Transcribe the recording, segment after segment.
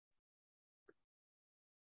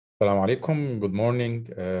Assalamu alaikum. Good morning.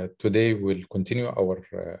 Today we'll continue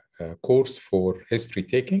our course for history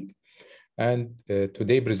taking. And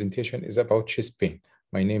today's presentation is about chest pain.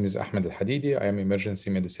 My name is Ahmed Al-Hadidi. I am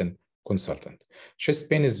emergency medicine consultant. Chest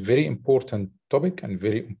pain is very important topic and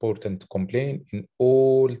very important complaint in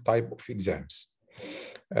all type of exams.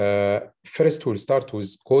 First, we'll start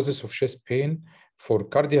with causes of chest pain. For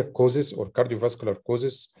cardiac causes or cardiovascular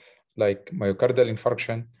causes like myocardial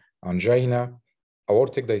infarction, angina,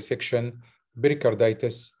 aortic dissection,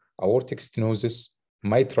 pericarditis, aortic stenosis,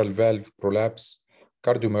 mitral valve prolapse,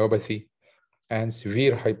 cardiomyopathy, and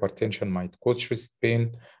severe hypertension might cause chest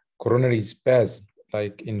pain, coronary spasm,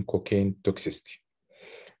 like in cocaine toxicity.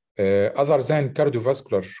 Other than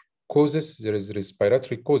cardiovascular causes, there is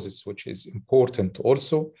respiratory causes, which is important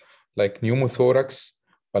also, like pneumothorax,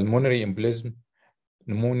 pulmonary embolism,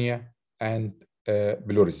 pneumonia, and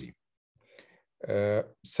pleurisy.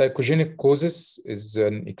 Psychogenic causes is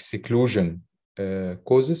an exclusion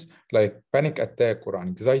causes like panic attack or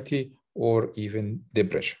anxiety or even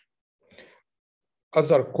depression.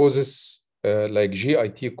 Other causes like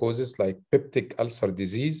GIT causes like peptic ulcer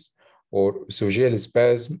disease or esophageal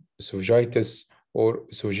spasm, esophagitis, or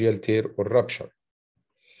esophageal tear or rupture.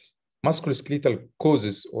 Musculoskeletal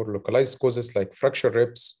causes or localized causes like fractured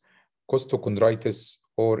ribs, costochondritis,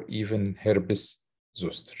 or even herpes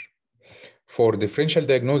zoster. For differential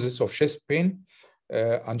diagnosis of chest pain,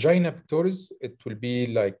 angina pectoris, it will be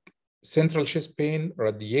like central chest pain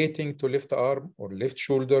radiating to left arm or left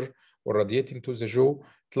shoulder or radiating to the jaw.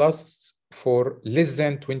 It lasts for less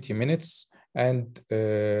than 20 minutes and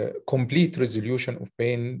complete resolution of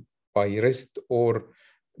pain by rest or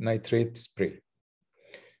nitrate spray.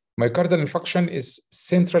 Myocardial infarction is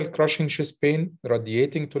central crushing chest pain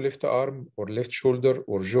radiating to left arm or left shoulder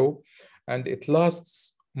or jaw, and it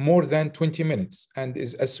lasts more than 20 minutes and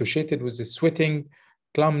is associated with the sweating,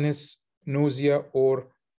 numbness, nausea, or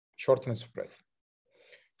shortness of breath.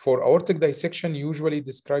 For aortic dissection, usually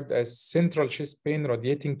described as central chest pain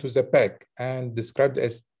radiating to the back and described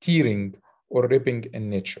as tearing or ripping in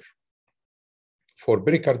nature. For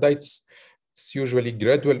pericarditis, it's usually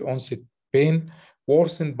gradual onset pain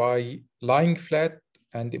worsened by lying flat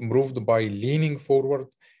and improved by leaning forward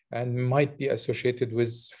and might be associated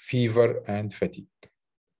with fever and fatigue.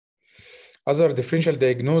 Other differential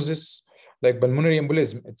diagnosis like pulmonary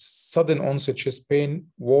embolism, it's sudden onset chest pain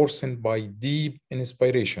worsened by deep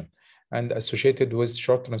inspiration and associated with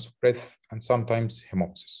shortness of breath and sometimes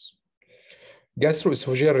hemoptysis.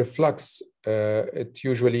 Gastroesophageal reflux, it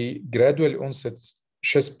usually gradual onset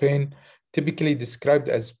chest pain, typically described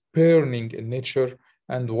as burning in nature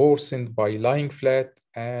and worsened by lying flat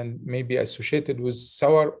and may be associated with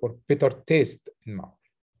sour or bitter taste in mouth.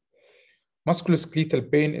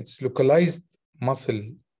 Musculoskeletal pain, it's localized muscle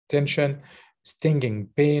tension, stinging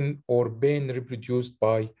pain, or pain reproduced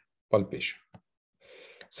by palpation.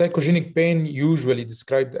 Psychogenic pain, usually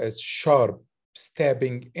described as sharp,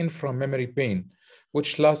 stabbing inframammary pain,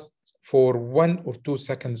 which lasts for 1 or 2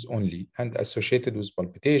 seconds only and associated with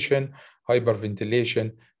palpitation,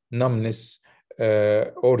 hyperventilation, numbness,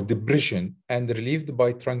 or depression, and relieved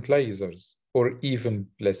by tranquilizers or even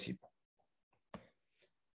placebo.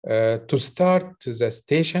 To start the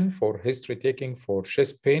station for history taking for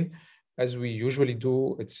chest pain, as we usually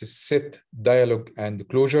do, it's a set, dialogue, and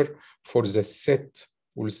closure. For the set,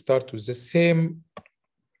 we'll start with the same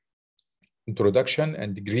introduction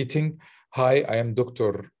and greeting. Hi, I am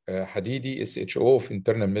Dr. Hadidi, SHO of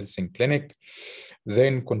Internal Medicine Clinic.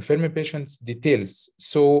 Then confirm patient's details.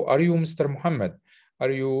 So are you Mr. Muhammad? Are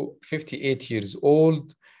you 58 years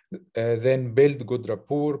old? Then build good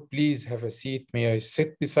rapport. Please have a seat. May I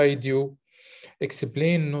sit beside you?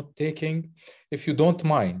 Explain note taking. If you don't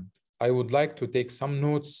mind, I would like to take some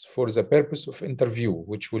notes for the purpose of interview,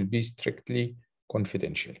 which will be strictly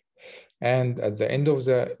confidential. And at the end of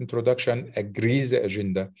the introduction, agree the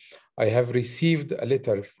agenda. I have received a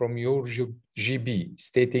letter from your GB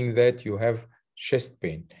stating that you have chest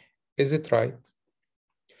pain. Is it right?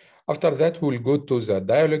 After that, we'll go to the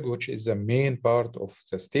dialogue, which is the main part of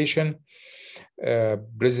the station. Start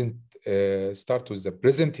with the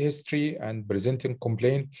present history and presenting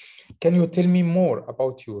complaint. Can you tell me more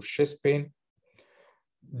about your chest pain?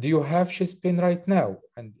 Do you have chest pain right now?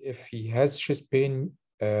 And if he has chest pain,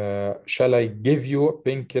 shall I give you a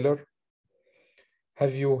painkiller?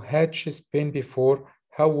 Have you had chest pain before?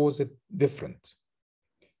 How was it different?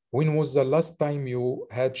 When was the last time you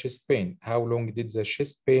had chest pain? How long did the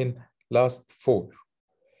chest pain last for?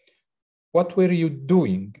 What were you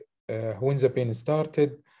doing when the pain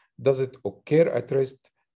started? Does it occur at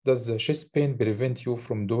rest? Does the chest pain prevent you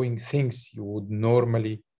from doing things you would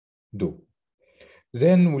normally do?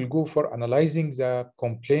 Then we'll go for analyzing the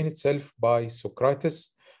complaint itself by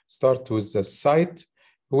Socrates. Start with the site.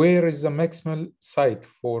 Where is the maximal site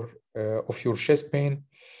of your chest pain?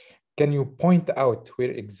 Can you point out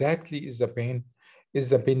where exactly is the pain?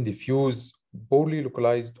 Is the pain diffuse, poorly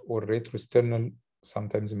localized, or retrosternal,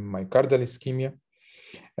 sometimes myocardial ischemia?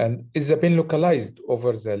 And is the pain localized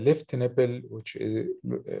over the left nipple, which is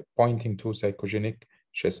pointing to psychogenic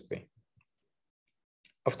chest pain?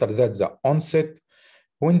 After that, the onset.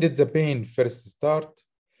 When did the pain first start?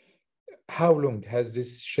 How long has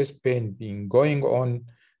this chest pain been going on?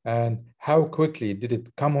 And how quickly did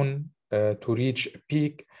it come on to reach a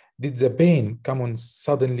peak? Did the pain come on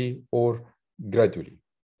suddenly or gradually?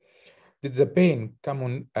 Did the pain come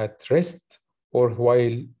on at rest or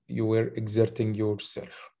while you were exerting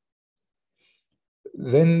yourself?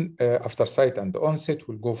 Then after site and onset,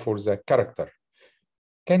 we'll go for the character.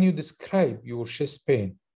 Can you describe your chest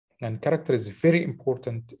pain? And character is very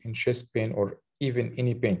important in chest pain or even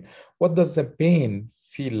any pain. What does the pain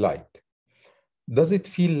feel like? Does it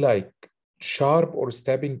feel like sharp or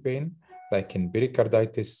stabbing pain, like in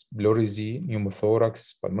pericarditis, pleurisy,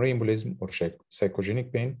 pneumothorax, pulmonary embolism, or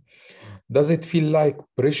psychogenic pain? Does it feel like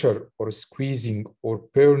pressure or squeezing or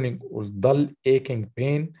burning or dull aching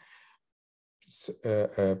pain,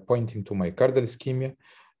 pointing to myocardial ischemia?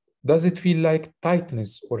 Does it feel like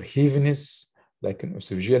tightness or heaviness, like an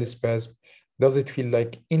esophageal spasm? Does it feel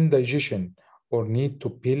like indigestion or need to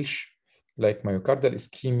belch, like myocardial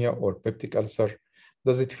ischemia or peptic ulcer?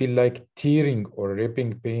 Does it feel like tearing or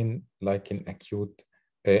ripping pain, like in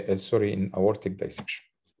in aortic dissection?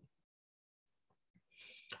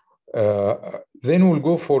 Then we'll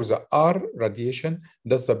go for the R radiation.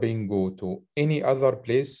 Does the pain go to any other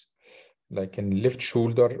place, like in left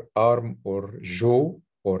shoulder, arm, or jaw,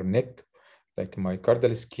 or neck, like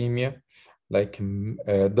myocardial ischemia? Like,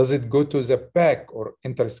 does it go to the back or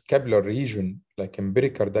interscapular region, like in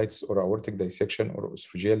pericarditis or aortic dissection or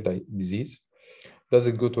esophageal disease? Does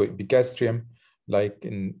it go to epigastrium, like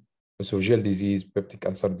in esophageal disease, peptic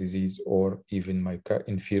ulcer disease, or even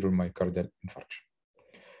inferior myocardial infarction?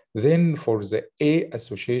 Then for the A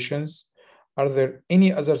associations, are there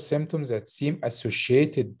any other symptoms that seem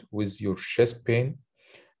associated with your chest pain?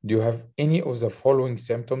 Do you have any of the following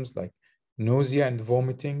symptoms, like nausea and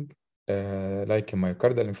vomiting, like a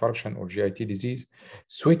myocardial infarction or GIT disease,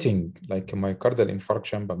 sweating, like a myocardial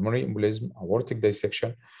infarction, pulmonary embolism, aortic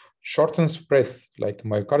dissection, shortness of breath, like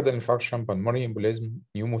myocardial infarction, pulmonary embolism,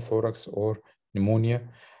 pneumothorax, or pneumonia,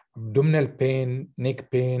 abdominal pain,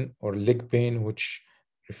 neck pain, or leg pain, which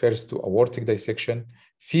refers to aortic dissection,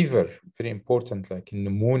 fever, very important, like in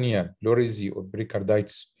pneumonia, pleurisy, or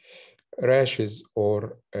pericarditis, rashes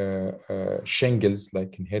or shingles,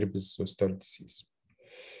 like in herpes zoster disease.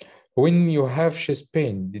 When you have chest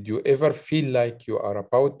pain, did you ever feel like you are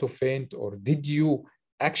about to faint, or did you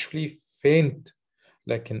actually faint,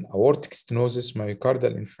 like in aortic stenosis,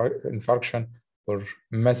 myocardial infarction, or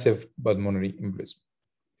massive pulmonary embolism?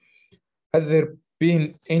 Has there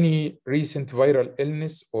been any recent viral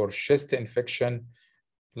illness or chest infection,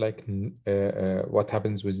 like what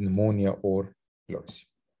happens with pneumonia or pleurisy?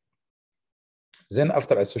 Then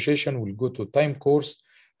after association, we'll go to time course.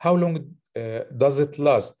 How long does it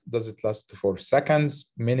last? Does it last for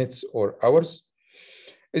seconds, minutes, or hours?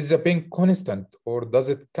 Is the pain constant, or does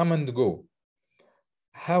it come and go?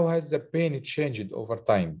 How has the pain changed over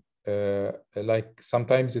time? Like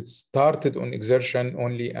sometimes it started on exertion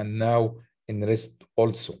only and now in rest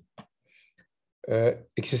also.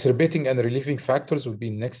 Exacerbating and relieving factors will be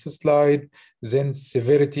next slide. Then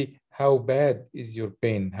severity. How bad is your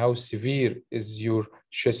pain? How severe is your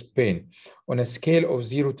chest pain? On a scale of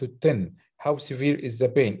 0 to 10, how severe is the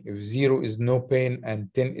pain? If 0 is no pain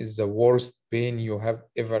and 10 is the worst pain you have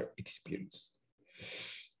ever experienced.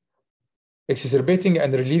 Exacerbating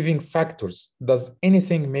and relieving factors. Does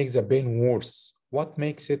anything make the pain worse? What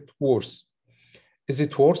makes it worse? Is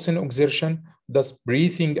it worse in exertion? Does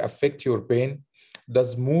breathing affect your pain?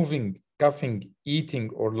 Does moving, coughing, eating,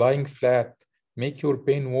 or lying flat make your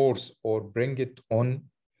pain worse or bring it on?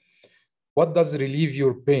 What does relieve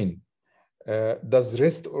your pain? Does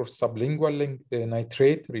rest or sublingual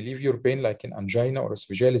nitrate relieve your pain, like in angina or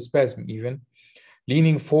esophageal spasm even?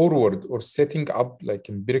 Leaning forward or sitting up, like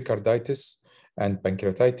in pericarditis and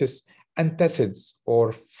pancreatitis? Antacids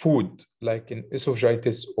or food, like in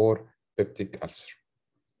esophagitis or peptic ulcer?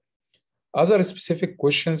 Other specific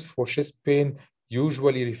questions for chest pain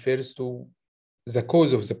usually refers to the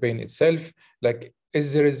cause of the pain itself, like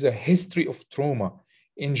is there a history of trauma,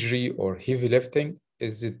 injury, or heavy lifting?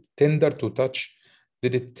 Is it tender to touch?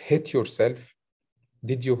 Did it hit yourself?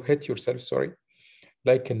 Did you hit yourself, sorry?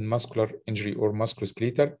 like in muscular injury or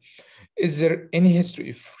musculoskeletal? Is there any history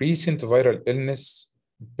of recent viral illness,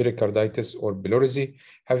 pericarditis or bilirubin?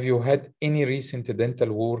 Have you had any recent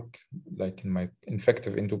dental work, like in my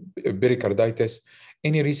infective into pericarditis?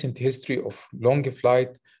 Any recent history of long flight,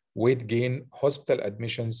 weight gain, hospital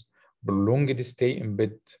admissions, prolonged stay in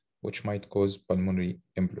bed, which might cause pulmonary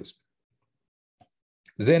embolism?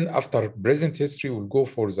 Then after present history, we'll go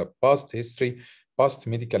for the past history, past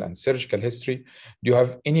medical and surgical history. Do you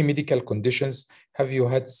have any medical conditions? Have you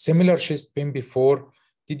had similar chest pain before?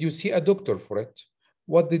 Did you see a doctor for it?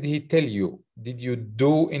 What did he tell you? Did you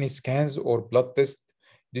do any scans or blood tests?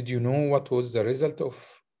 Did you know what was the result of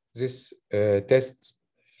this test?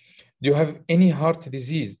 Do you have any heart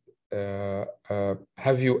disease?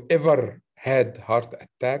 Have you ever had heart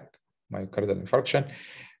attack, myocardial infarction?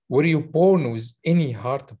 Were you born with any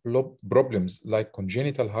heart problems like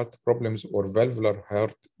congenital heart problems or valvular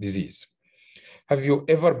heart disease? Have you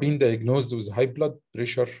ever been diagnosed with high blood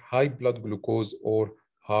pressure, high blood glucose, or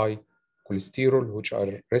high cholesterol, which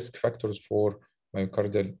are risk factors for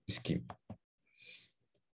myocardial ischemia?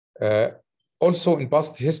 Also, in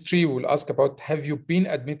past history, we'll ask about, have you been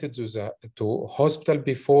admitted to hospital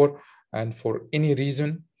before and for any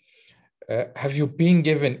reason? Have you been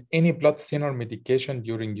given any blood thinner medication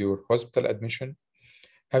during your hospital admission?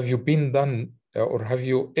 Have you been done or have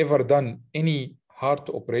you ever done any heart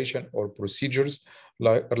operation or procedures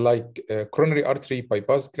like coronary artery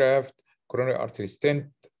bypass graft, coronary artery stent,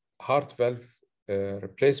 heart valve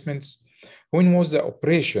replacements? When was the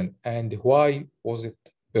operation and why was it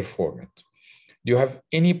performed? Do you have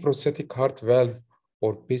any prosthetic heart valve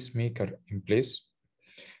or pacemaker in place?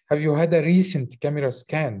 Have you had a recent camera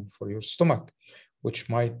scan for your stomach, which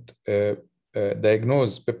might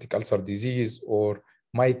diagnose peptic ulcer disease or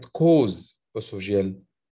might cause esophageal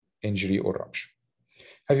injury or rupture?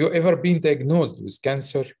 Have you ever been diagnosed with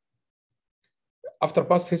cancer? After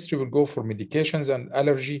past history, we'll go for medications and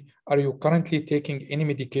allergy. Are you currently taking any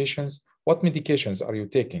medications? What medications are you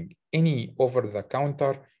taking? Any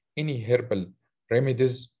over-the-counter, any herbal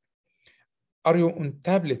remedies? Are you on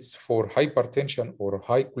tablets for hypertension or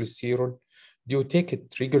high cholesterol? Do you take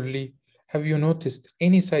it regularly? Have you noticed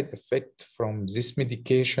any side effect from this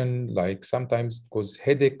medication, like sometimes it causes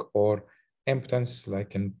headache or impotence,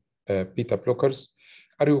 like in beta blockers?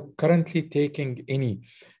 Are you currently taking any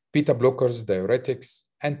beta blockers, diuretics,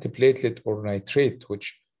 antiplatelet or nitrate,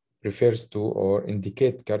 which refers to or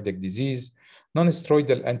indicate cardiac disease,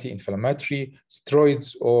 non-steroidal anti-inflammatory,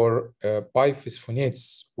 steroids or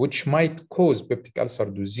biphosphonates, which might cause peptic ulcer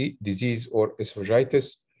disease or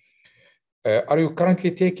esophagitis? Are you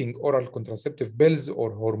currently taking oral contraceptive pills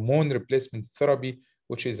or hormone replacement therapy,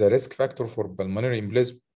 which is a risk factor for pulmonary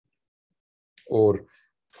embolism? Or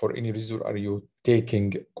for any reason, are you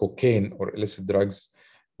taking cocaine or illicit drugs,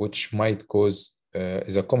 which might cause,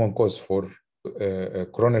 is a common cause for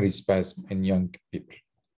coronary spasm in young people?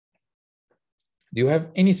 Do you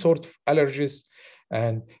have any sort of allergies?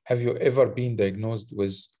 And have you ever been diagnosed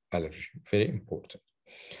with allergy? Very important.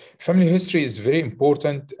 Family history is very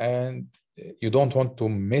important, and you don't want to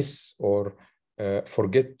miss or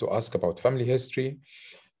forget to ask about family history.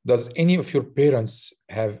 Does any of your parents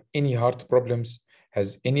have any heart problems?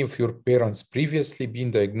 Has any of your parents previously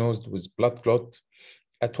been diagnosed with blood clot?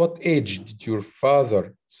 At what age did your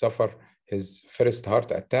father suffer his first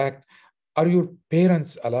heart attack? Are your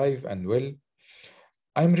parents alive and well?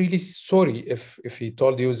 I'm really sorry if he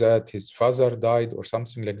told you that his father died or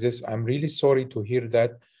something like this. I'm really sorry to hear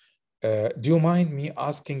that. Do you mind me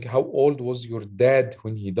asking how old was your dad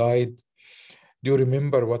when he died? Do you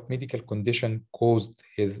remember what medical condition caused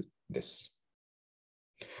his death?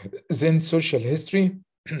 Then social history,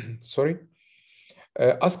 sorry.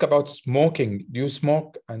 Ask about smoking. Do you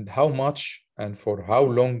smoke and how much and for how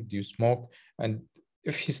long do you smoke? And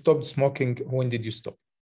if he stopped smoking, when did you stop?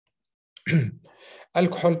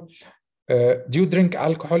 Alcohol. Do you drink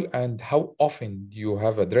alcohol and how often do you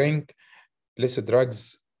have a drink? Illicit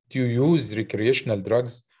drugs. Do you use recreational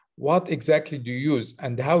drugs? What exactly do you use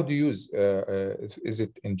and how do you use? Is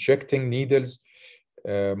it injecting needles?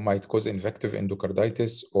 Might cause infective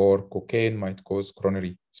endocarditis, or cocaine might cause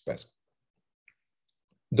coronary spasm.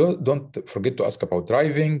 Don't forget to ask about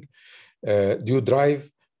driving. Do you drive?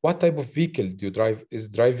 What type of vehicle do you drive? Is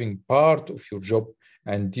driving part of your job?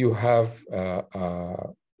 And do you have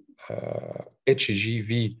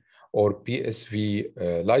HGV or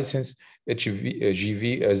PSV license?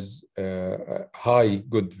 HGV is high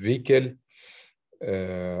good vehicle.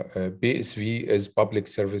 PSV is public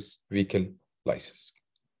service vehicle license.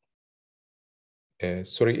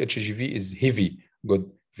 Sorry, HGV is heavy good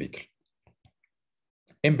vehicle.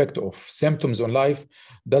 Impact of symptoms on life.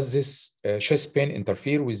 Does this chest pain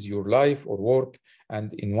interfere with your life or work,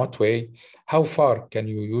 and in what way? How far can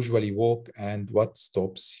you usually walk, and what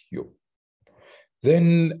stops you?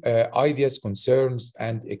 Then ideas, concerns,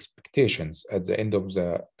 and expectations at the end of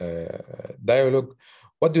the dialogue.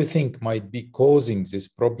 What do you think might be causing this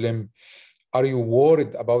problem? Are you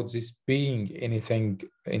worried about this being anything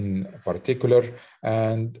in particular?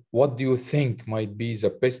 And what do you think might be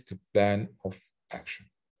the best plan of action?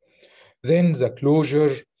 Then the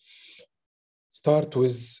closure. Start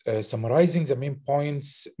with summarizing the main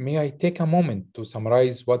points. May I take a moment to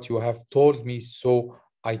summarize what you have told me so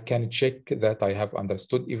I can check that I have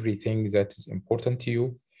understood everything that is important to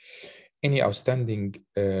you? Any outstanding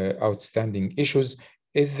issues?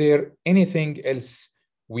 Is there anything else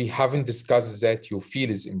we haven't discussed that you feel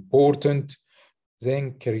is important?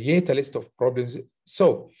 Then create a list of problems.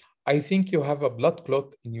 So I think you have a blood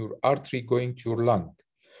clot in your artery going to your lung.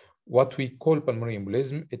 What we call pulmonary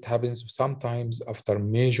embolism, it happens sometimes after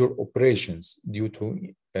major operations due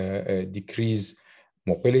to decreased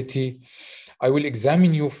mobility. I will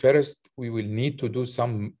examine you first. We will need to do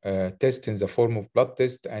some tests in the form of blood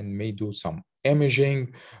test and may do some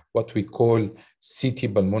imaging, what we call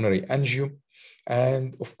CT pulmonary angio.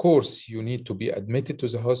 And of course, you need to be admitted to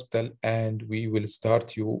the hospital and we will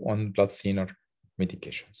start you on blood thinner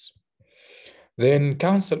medications. Then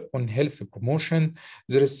counsel on health promotion.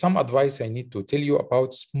 There is some advice I need to tell you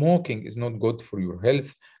about. Smoking is not good for your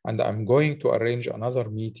health, and I'm going to arrange another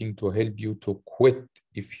meeting to help you to quit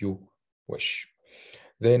if you wish.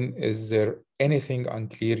 Then is there anything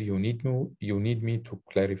unclear you need me to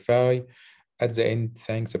clarify? At the end,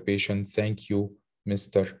 thanks the patient. Thank you,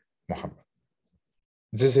 Mr. Muhammad.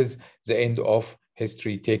 This is the end of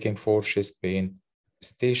history taken for chest pain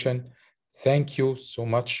station. Thank you so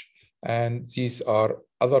much. And these are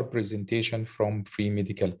other presentations from free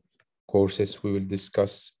medical courses we will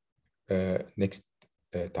discuss next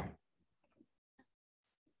time.